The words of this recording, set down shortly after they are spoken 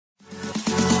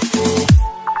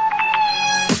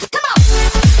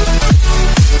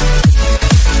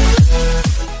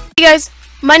guys,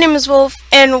 my name is Wolf,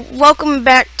 and welcome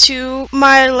back to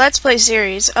my Let's Play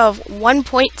series of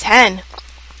 1.10.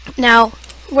 Now,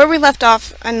 where we left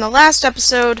off in the last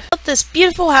episode, we built this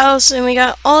beautiful house, and we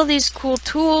got all these cool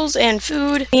tools and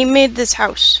food. We made this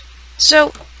house.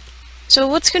 So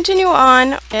let's continue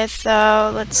on with,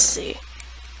 let's see.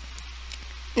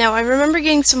 Now, I remember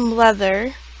getting some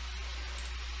leather,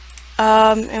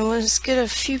 and let's get a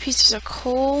few pieces of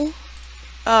coal.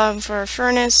 For our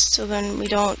furnace, so then we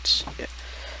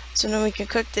can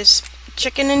cook this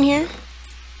chicken in here.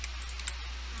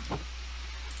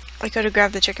 I could have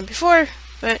grabbed the chicken before,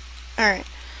 but alright.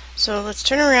 So let's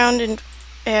turn around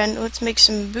and let's make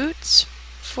some boots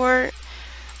for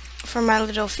my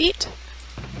little feet.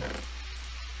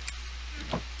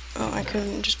 Oh, I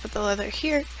couldn't just put the leather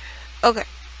here. Okay.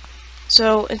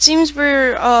 So it seems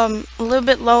we're a little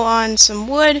bit low on some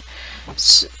wood.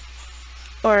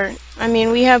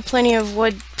 We have plenty of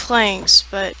wood planks,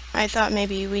 but I thought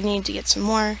maybe we need to get some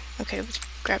more. Okay, let's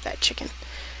grab that chicken.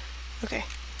 Okay.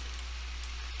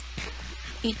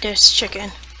 Eat this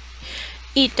chicken.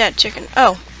 Eat that chicken.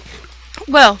 Oh.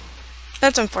 Well,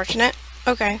 that's unfortunate.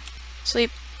 Okay.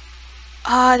 Sleep.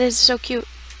 Ah, this is so cute.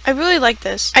 I really like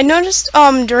this. I noticed,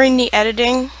 during the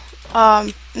editing,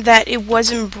 that it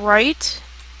wasn't bright.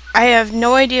 I have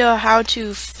no idea how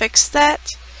to fix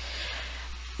that.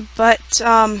 But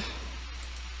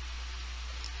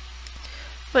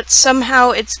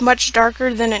somehow it's much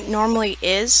darker than it normally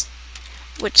is,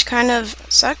 which kind of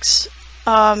sucks.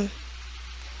 I'll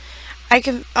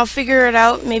figure it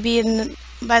out maybe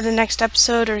by the next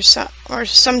episode or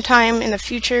sometime in the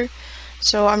future.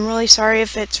 So I'm really sorry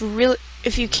if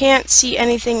you can't see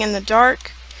anything in the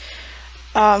dark,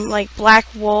 like black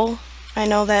wool. I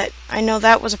know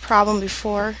that was a problem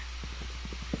before,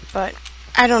 but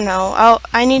I don't know.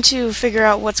 I need to figure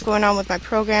out what's going on with my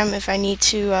program. If I need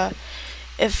to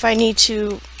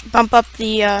bump up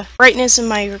the brightness in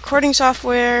my recording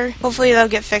software. Hopefully that'll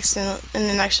get fixed in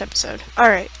the next episode.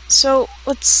 Alright, so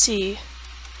let's see.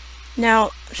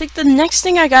 Now, I think the next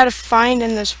thing I gotta find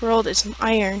in this world is some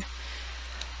iron.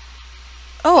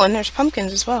 Oh, and there's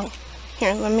pumpkins as well.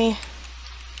 Here, let's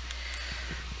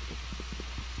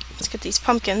get these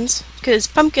pumpkins, because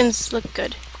pumpkins look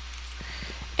good.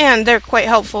 And they're quite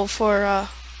helpful for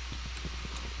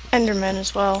Enderman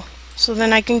as well. So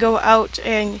then I can go out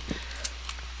and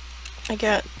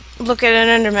look at an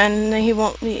Enderman, and then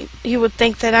he would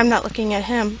think that I'm not looking at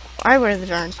him. I wear the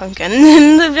darn pumpkin,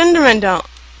 and the Enderman don't.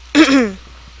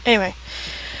 Anyway.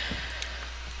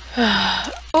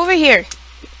 Over here.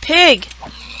 Pig!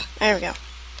 There we go.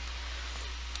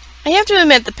 I have to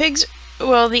admit,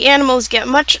 the animals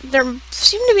they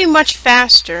seem to be much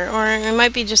faster, or it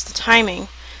might be just the timing.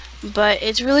 But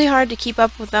it's really hard to keep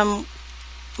up with them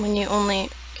when you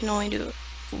can only do,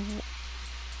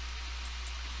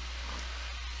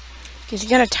 because you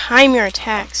gotta time your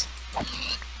attacks.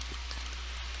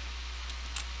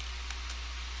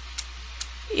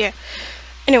 Yeah.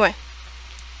 Anyway,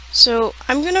 so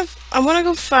I wanna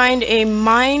go find a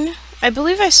mine. I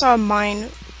believe I saw a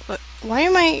mine, but why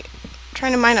am I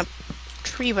trying to mine a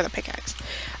tree with a pickaxe?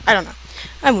 I don't know.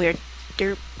 I'm weird.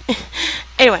 Derp.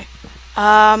 Anyway.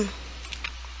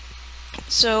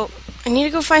 So I need to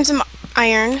go find some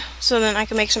iron so then I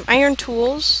can make some iron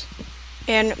tools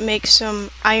and make some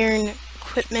iron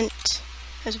equipment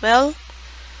as well,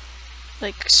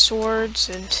 like swords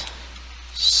and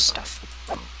stuff.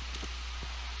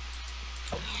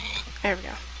 There we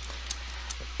go.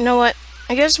 You know what?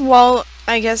 I guess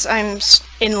I'm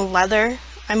in leather,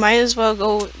 I might as well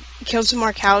go kill some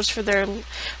more cows for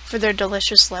their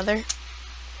delicious leather.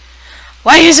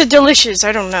 Why is it delicious?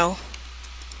 I don't know.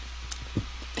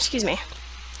 Excuse me.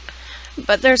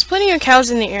 But there's plenty of cows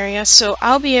in the area, so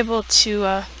I'll be able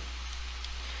to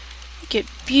get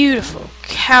beautiful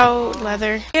cow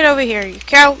leather. Get over here, you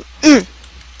cow. That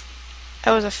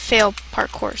was a failed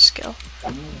parkour skill.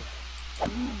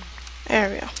 There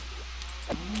we go.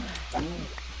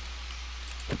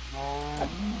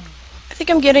 I think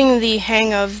I'm getting the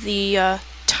hang of the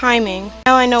timing.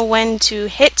 Now I know when to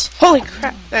hit. Holy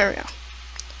crap! There we go.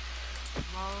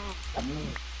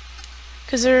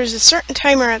 Because there's a certain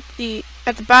timer at the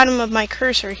bottom of my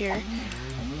cursor here.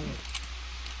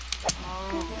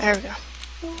 There we go.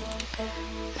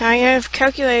 Now I have to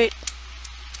calculate.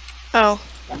 Oh,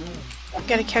 I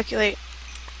gotta calculate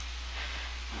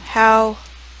how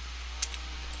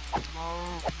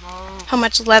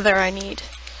much leather I need.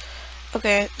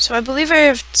 Okay, so I believe I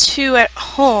have 2 at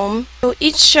home.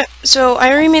 So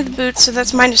I already made the boots, so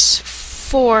that's minus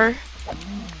 4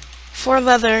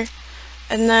 leather,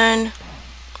 and then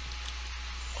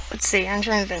let's see. I'm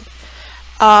trying to think.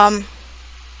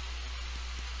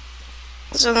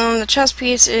 So then the chess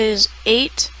piece is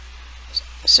 8.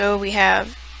 So we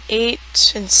have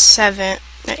 8 and 7.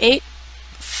 8,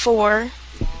 4.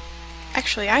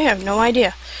 Actually, I have no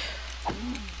idea.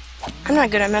 I'm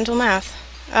not good at mental math.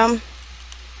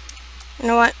 You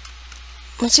know what?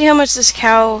 Let's see how much this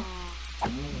cow...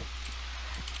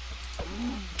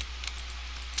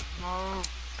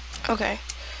 Okay.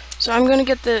 So I'm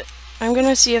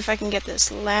gonna see if I can get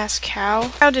this last cow.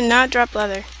 Cow did not drop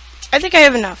leather. I think I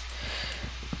have enough.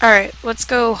 Alright, let's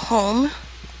go home.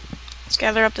 Let's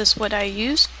gather up this wood I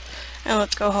used, and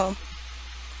let's go home.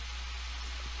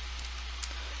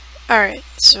 Alright,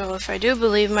 so if I do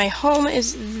believe my home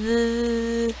is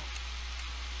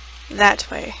that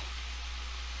way.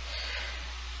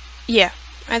 Yeah,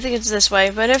 I think it's this way,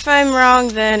 but if I'm wrong,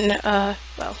 then,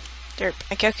 well,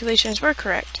 my calculations were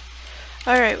correct.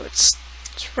 Alright, let's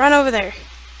run over there.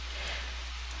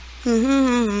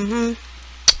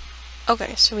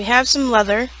 Okay, so we have some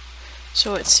leather.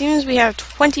 So it seems we have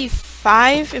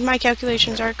 25, if my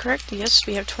calculations are correct. Yes,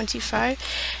 we have 25.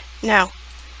 Now,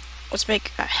 let's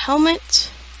make a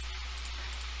helmet,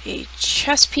 a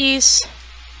chest piece,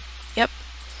 yep,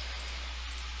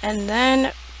 and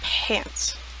then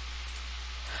pants.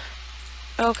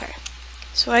 Okay,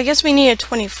 so I guess we need a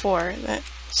 24. That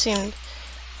seemed...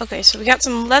 Okay, so we got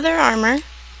some leather armor.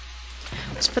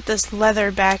 Let's put this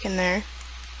leather back in there.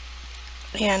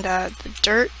 And the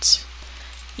dirt,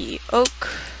 the oak,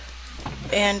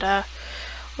 and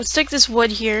let's take this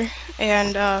wood here,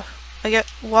 and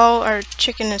while our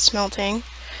chicken is smelting,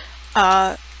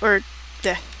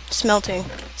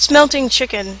 smelting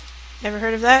chicken. Never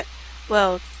heard of that?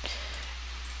 Well,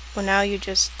 now you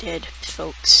just did,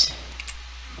 folks.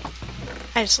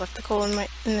 I just left the coal in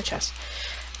the chest.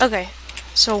 Okay,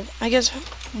 so I guess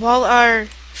while our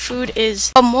food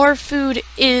is, more food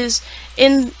is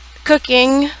in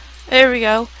cooking, there we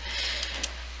go,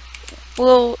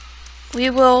 we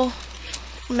will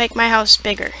make my house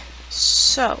bigger.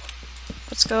 So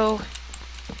let's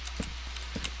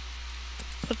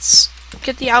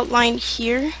get the outline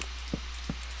here,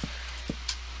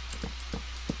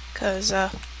 because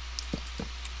there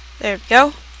we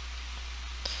go.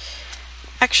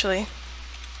 Actually,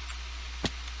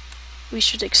 we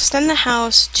should extend the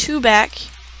house 2 back.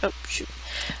 Oh shoot.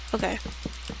 Okay.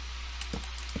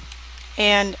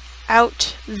 And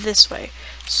out this way.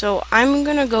 So I'm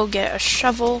gonna go get a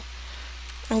shovel.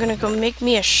 I'm gonna go make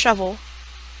me a shovel.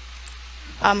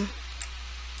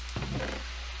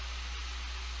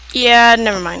 Yeah,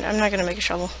 never mind. I'm not gonna make a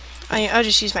shovel. I'll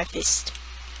just use my fist.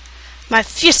 My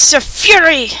fists of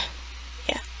fury!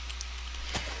 Yeah.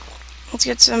 Let's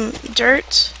get some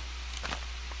dirt.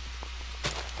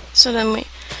 So then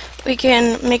we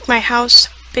can make my house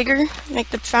bigger, make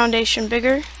the foundation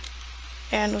bigger.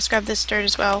 And let's grab this dirt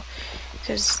as well,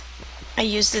 because I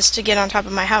use this to get on top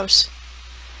of my house.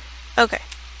 Okay,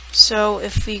 so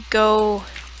if we go,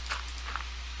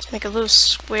 let's make a little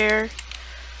square.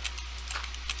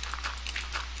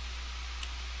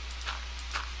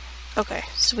 Okay,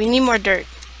 so we need more dirt.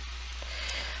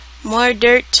 More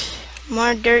dirt,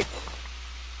 more dirt.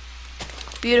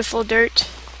 Beautiful dirt.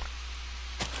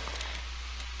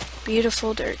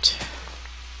 Beautiful dirt.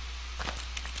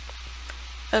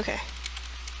 Okay.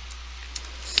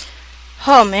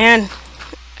 Oh man,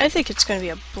 I think it's going to be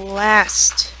a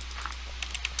blast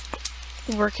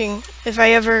working, if I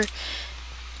ever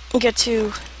get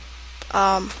to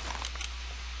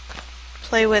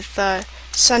play with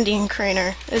Sundine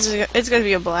Craner. It's going to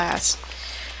be a blast,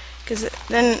 because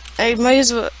then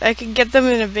I could get them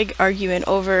in a big argument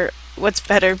over what's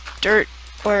better, dirt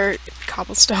or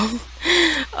cobblestone.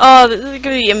 Oh, this is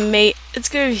going to be amazing. It's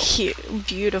going to be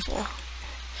beautiful.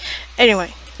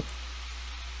 Anyway.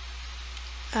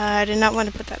 I did not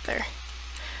want to put that there.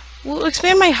 We'll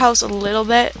expand my house a little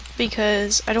bit,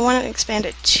 because I don't want to expand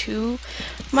it too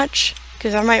much,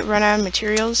 because I might run out of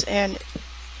materials, and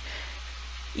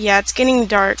yeah, it's getting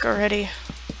dark already.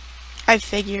 I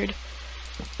figured.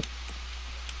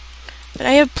 But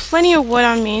I have plenty of wood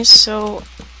on me, so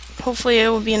hopefully it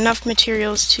will be enough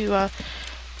materials to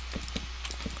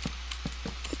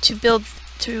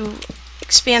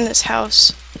expand this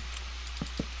house.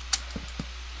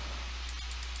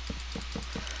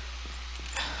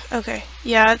 Okay,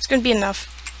 yeah, it's gonna be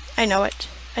enough. I know it.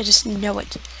 I just know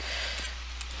it.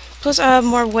 Plus, I have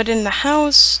more wood in the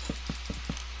house.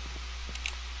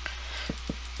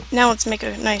 Now let's make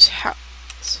a nice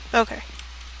house. Okay.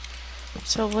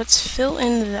 So let's fill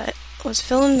in the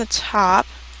top.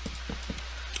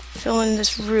 Fill in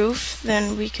this roof.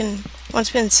 Then we can,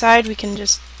 once we're inside, we can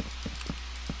just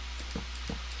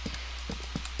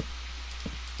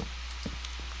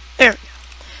there we go.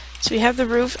 So we have the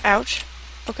roof. Ouch.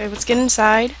 Okay, let's get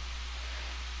inside.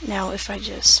 Now if I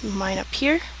just mine up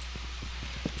here.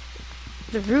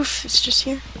 The roof is just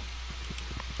here.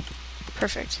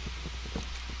 Perfect.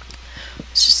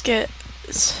 Let's just get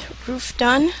this roof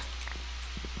done.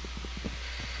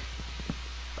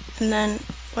 And then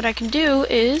what I can do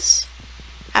is,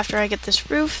 after I get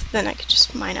this roof, then I can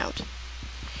just mine out.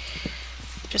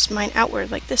 Just mine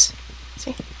outward like this.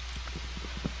 See?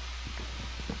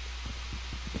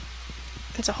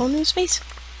 It's a whole new space.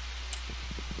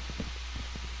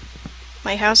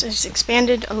 My house has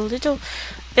expanded a little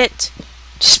bit.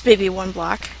 Just maybe 1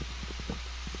 block.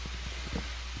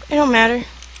 It don't matter.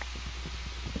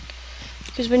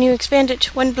 Because when you expand it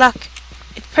to 1 block,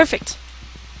 it's perfect.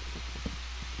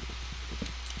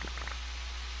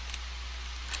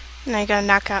 And I gotta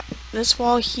knock out this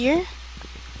wall here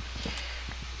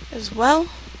as well.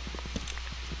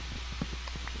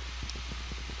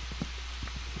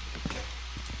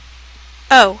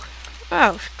 Oh.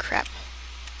 Oh, crap.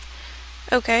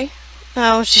 Okay.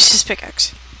 Oh, it's just his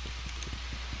pickaxe.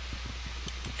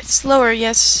 It's slower,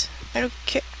 yes. I don't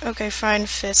care. Okay, fine,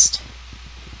 fist.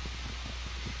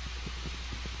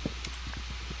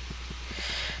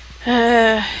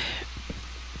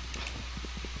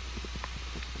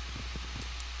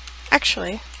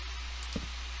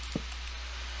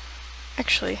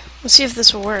 Actually, let's see if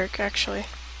this will work, actually.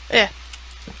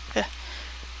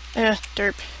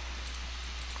 Derp.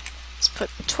 Let's put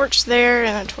a torch there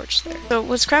and a torch there. So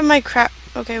let's grab my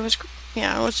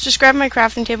let's just grab my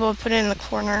crafting table and put it in the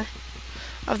corner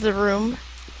of the room.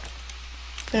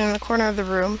 Put it in the corner of the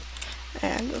room,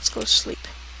 and let's go sleep.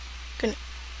 Good.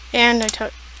 And I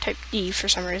type D for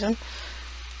some reason.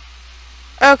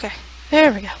 Okay,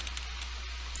 there we go.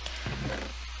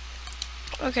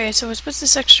 Okay, so let's put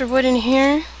this extra wood in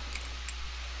here.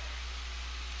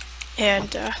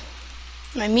 And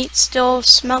my meat's still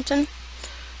smelting.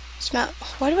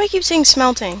 Why do I keep saying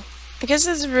smelting? I guess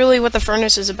that's really what the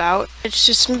furnace is about. It's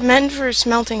just meant for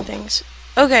smelting things.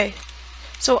 Okay,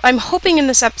 so I'm hoping in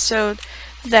this episode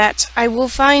that I will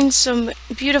find some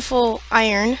beautiful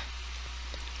iron,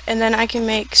 and then I can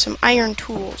make some iron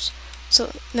tools.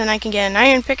 So then I can get an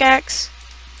iron pickaxe.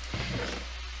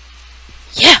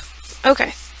 Yeah!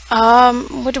 Okay.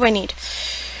 What do I need?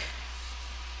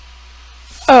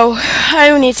 Oh,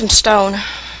 I would need some stone.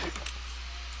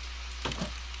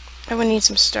 I would need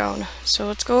some stone. So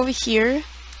let's go over here.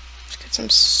 Let's get some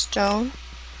stone.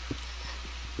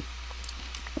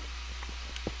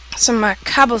 Some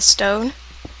cobblestone.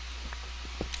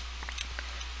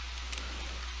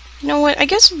 You know what? I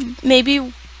guess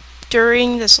maybe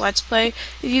during this Let's Play,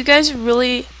 if you guys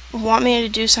really want me to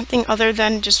do something other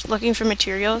than just looking for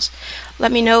materials,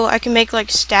 let me know. I can make like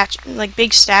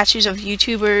big statues of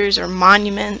YouTubers or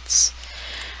monuments.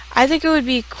 I think it would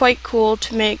be quite cool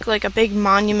to make like a big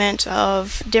monument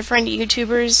of different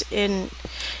YouTubers in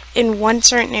one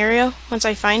certain area once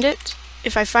I find it.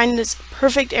 If I find this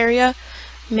perfect area,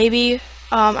 maybe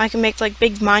I can make like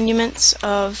big monuments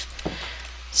of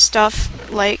stuff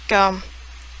like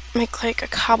make like a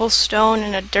cobblestone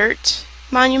and a dirt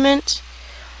monument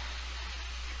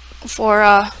for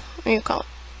what do you call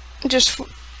it? Just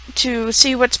to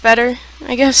see what's better,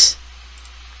 I guess.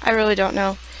 I really don't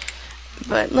know.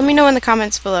 But let me know in the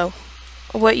comments below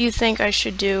what you think I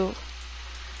should do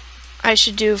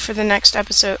for the next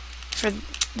episode, for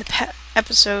the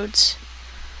episodes.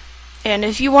 And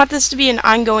if you want this to be an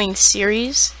ongoing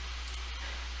series,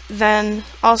 then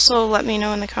also let me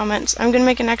know in the comments. I'm gonna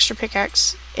make an extra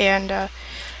pickaxe and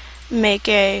make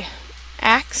a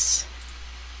axe,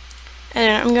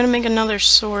 and I'm gonna make another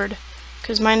sword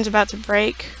because mine's about to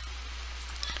break.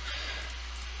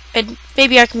 And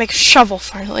maybe I can make a shovel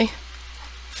finally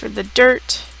for the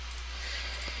dirt.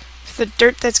 For the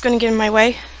dirt that's gonna get in my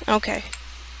way. Okay.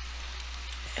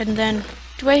 And then,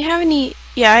 do I have any?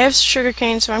 Yeah, I have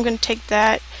sugarcane, so I'm gonna take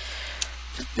that,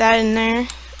 put that in there.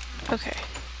 Okay.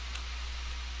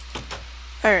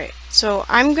 Alright, so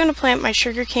I'm gonna plant my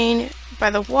sugarcane by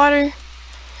the water.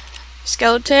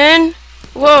 Skeleton!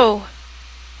 Whoa!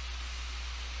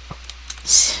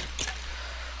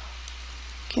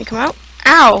 Can you come out?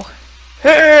 Ow!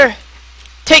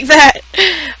 Take that!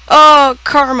 Oh,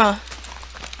 karma!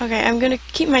 Okay, I'm gonna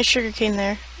keep my sugarcane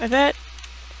there. I bet.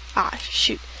 Ah,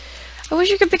 shoot. I wish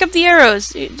you could pick up the arrows.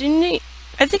 Didn't they?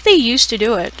 I think they used to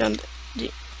do it.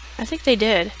 I think they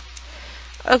did.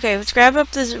 Okay, let's grab up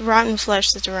this rotten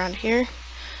flesh that's around here.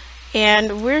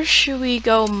 And where should we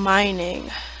go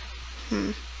mining?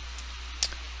 I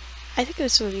think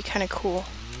this would be kind of cool.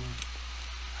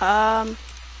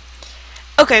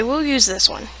 Okay, we'll use this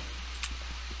one.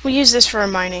 We'll use this for our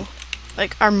mining.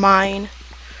 Like, our mine.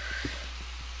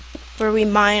 where we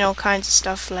mine all kinds of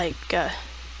stuff like,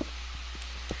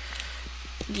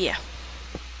 yeah.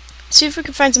 See if we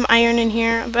can find some iron in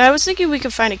here, but I was thinking we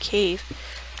could find a cave.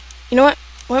 You know what?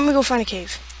 Why don't we go find a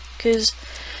cave? Because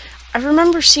I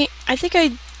think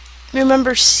I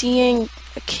remember seeing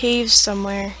a cave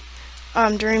somewhere,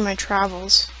 during my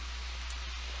travels.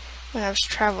 When I was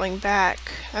traveling back.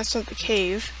 That's not the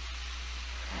cave.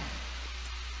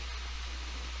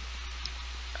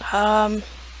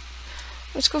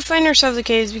 Let's go find ourselves a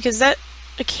cave because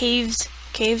caves.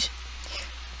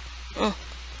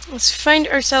 Let's find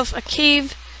ourselves a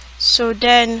cave so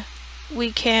then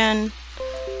we can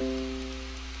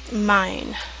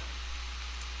mine.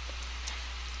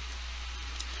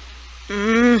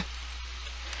 Do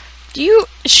you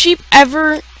sheep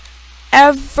ever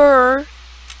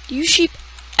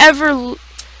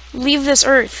leave this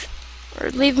earth or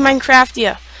leave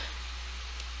Minecraftia?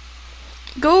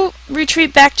 Go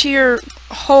retreat back to your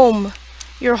home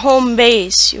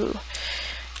base, you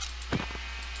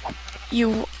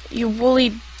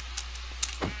woolly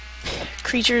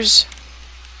creatures.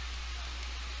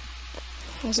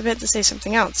 I was about to say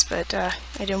something else, but I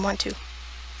didn't want to.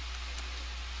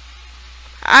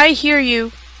 I hear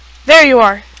you. There you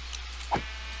are.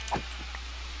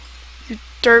 You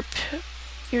derp.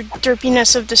 Your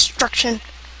derpiness of destruction.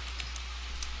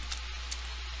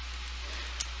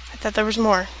 I thought there was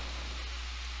more.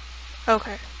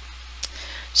 Okay.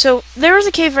 So there was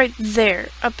a cave right there,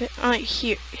 up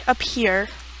here.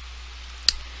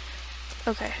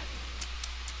 Okay.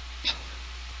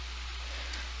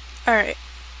 Alright.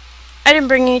 I didn't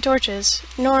bring any torches,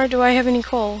 nor do I have any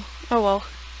coal. Oh well.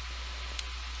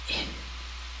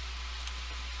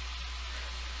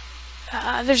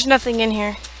 There's nothing in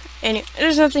here.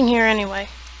 There's nothing here anyway.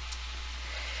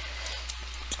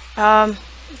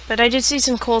 But I did see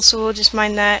some coal, so we'll just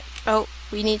mine that. Oh,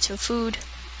 we need some food.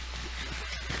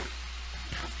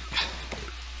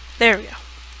 There we go.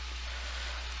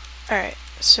 Alright,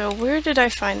 so where did I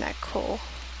find that coal?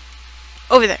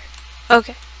 Over there.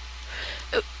 Okay.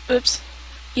 Oops.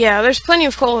 Yeah, there's plenty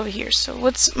of coal over here, so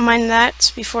let's mine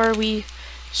that before we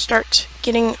start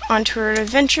getting onto our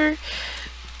adventure.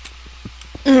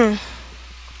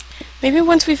 Maybe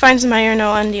once we find some iron,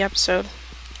 I'll end the episode.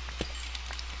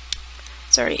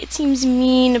 Sorry, it seems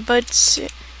mean, but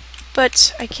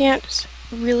I can't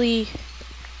really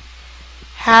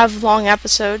have long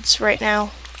episodes right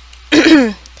now.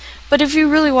 But if you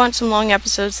really want some long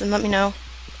episodes, then let me know,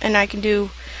 and I can do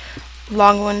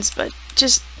long ones. But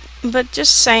just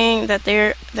saying that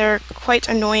they're quite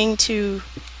annoying to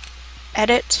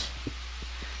edit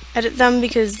them,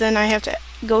 because then I have to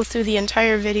go through the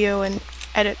entire video and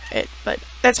edit it. But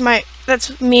that's me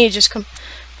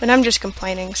but I'm just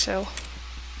complaining. So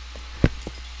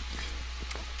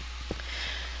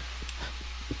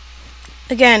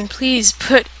again, please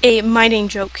put a mining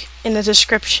joke in the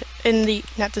description, in the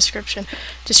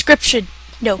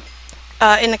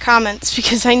comments,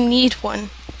 because I need one.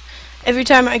 Every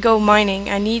time I go mining,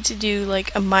 I need to do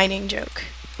like a mining joke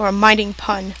or a mining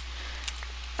pun.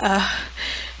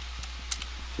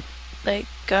 Like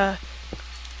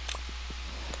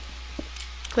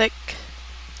click,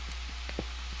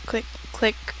 click,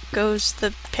 click goes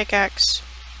the pickaxe.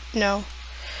 No.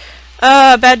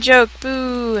 Bad joke.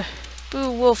 Boo.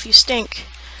 Boo, Wolf, you stink.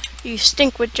 You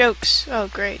stink with jokes. Oh,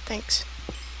 great, thanks.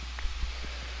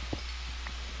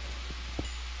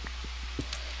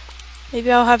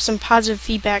 Maybe I'll have some positive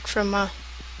feedback from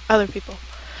other people.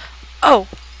 Oh,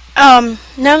 now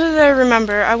that I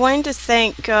remember, I wanted to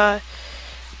thank, I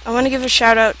want to give a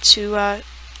shout out to,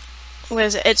 what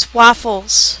is it? It's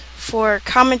Waffles for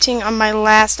commenting on my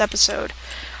last episode.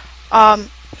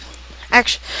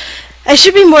 Actually, I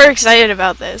should be more excited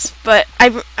about this, but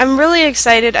I'm really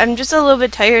excited. I'm just a little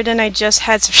bit tired, and I just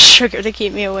had some sugar to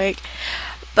keep me awake.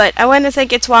 But I want to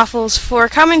thank It's Waffles for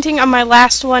commenting on my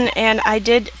last one, and I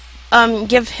did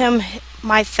give him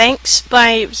my thanks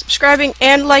by subscribing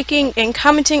and liking and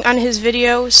commenting on his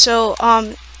video. So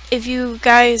if you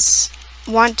guys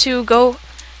want to go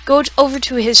over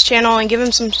to his channel and give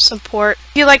him some support.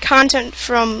 If you like content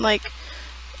from, like,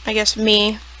 I guess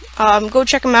me, go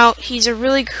check him out. He's a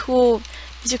cool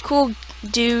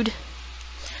dude.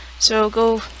 So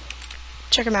go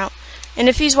check him out. And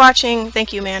if he's watching,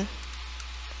 thank you, man.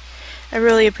 I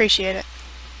really appreciate it.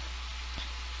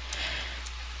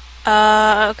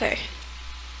 Okay.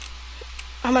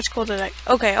 How much coal did I?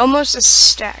 Okay, almost a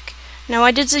stack. Now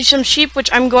I did see some sheep, which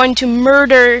I'm going to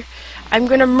murder. I'm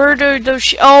gonna murder those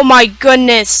sheep. Oh my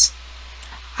goodness!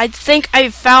 I think I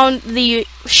found the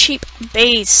sheep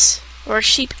base or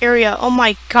sheep area. Oh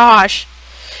my gosh!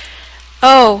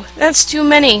 Oh, that's too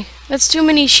many. That's too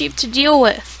many sheep to deal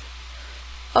with.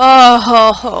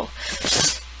 Oh,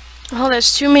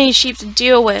 that's too many sheep to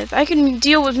deal with. I can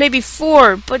deal with maybe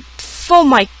 4, but oh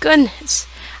my goodness.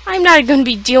 I'm not going to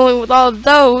be dealing with all of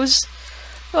those.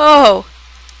 Oh.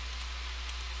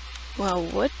 Well,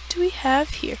 what do we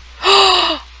have here?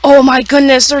 Oh my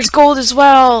goodness, there's gold as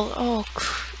well.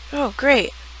 Oh,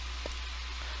 great.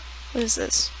 What is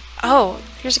this? Oh,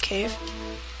 here's a cave.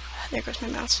 There goes my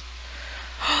mouse.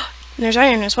 And there's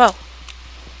iron as well.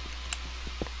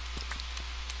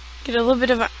 Get a little bit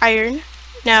of iron.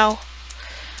 Now,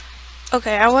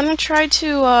 okay, I want to try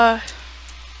to,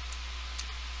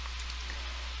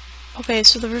 okay,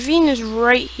 so the ravine is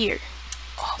right here.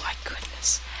 Oh my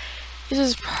goodness. This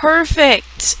is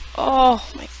perfect. Oh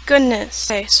my goodness.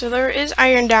 Okay, so there is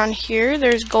iron down here.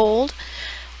 There's gold.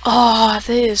 Oh, that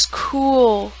is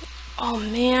cool. Oh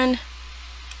man.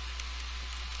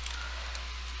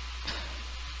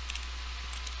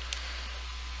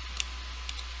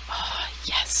 Oh,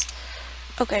 yes.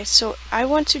 Okay, so I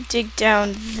want to dig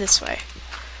down this way.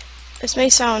 This may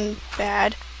sound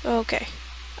bad. Okay.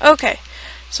 Okay.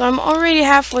 So I'm already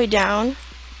halfway down.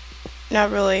 Not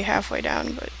really halfway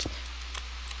down, but...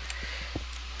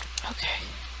 Okay.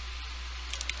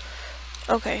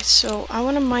 Okay, so I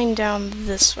want to mine down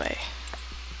this way.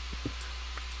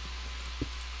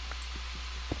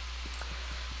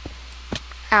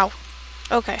 Ow.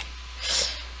 Okay.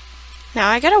 Now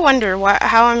I gotta wonder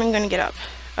how I'm gonna get up.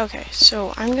 Okay,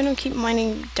 so I'm gonna keep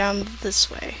mining down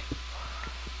this way.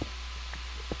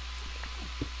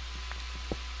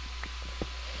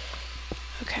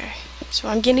 Okay, so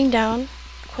I'm getting down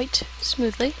quite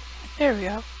smoothly. There we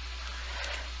go.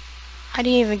 I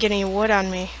didn't even get any wood on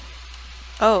me.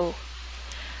 Oh.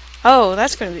 Oh,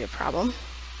 that's gonna be a problem.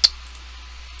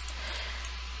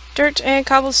 Dirt and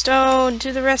cobblestone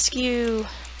to the rescue.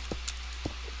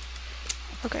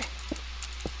 Okay.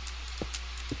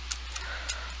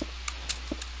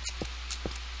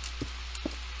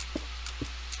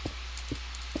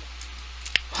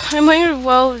 I might as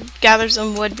well gather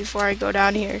some wood before I go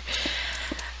down here.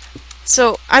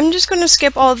 So, I'm just gonna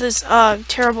skip all this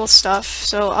terrible stuff,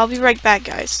 so I'll be right back,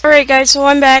 guys. Alright guys, so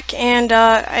I'm back, and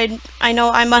I know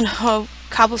I'm on a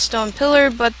cobblestone pillar,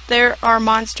 but there are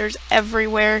monsters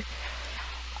everywhere.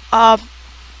 The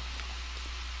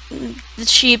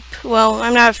sheep, well,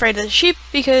 I'm not afraid of the sheep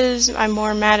because I'm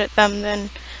more mad at them than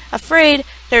afraid.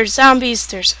 There's zombies,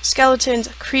 there's skeletons,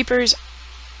 creepers,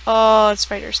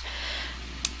 spiders.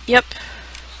 Yep.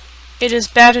 It is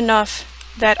bad enough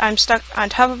that I'm stuck on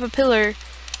top of a pillar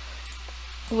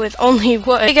with only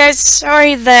wood. Hey guys,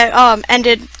 sorry that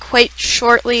ended quite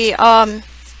shortly.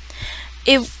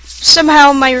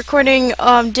 Somehow my recording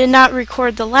did not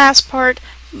record the last part,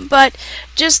 but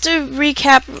just to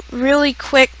recap really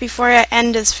quick before I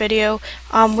end this video,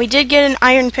 we did get an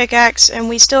iron pickaxe and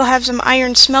we still have some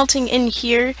iron smelting in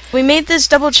here. We made this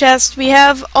double chest, we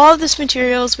have all of this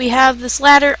materials, we have this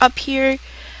ladder up here,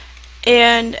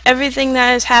 and everything that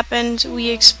has happened. We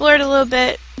explored a little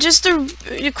bit. Just a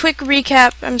quick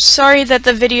recap, I'm sorry that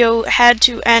the video had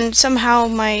to end. Somehow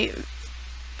my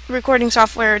recording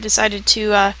software decided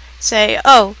to say,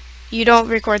 oh, you don't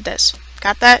record this.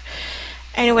 Got that?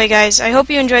 Anyway guys, I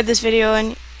hope you enjoyed this video,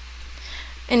 and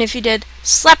if you did,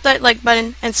 slap that like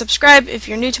button and subscribe if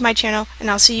you're new to my channel,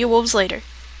 and I'll see you wolves later.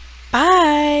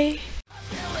 Bye!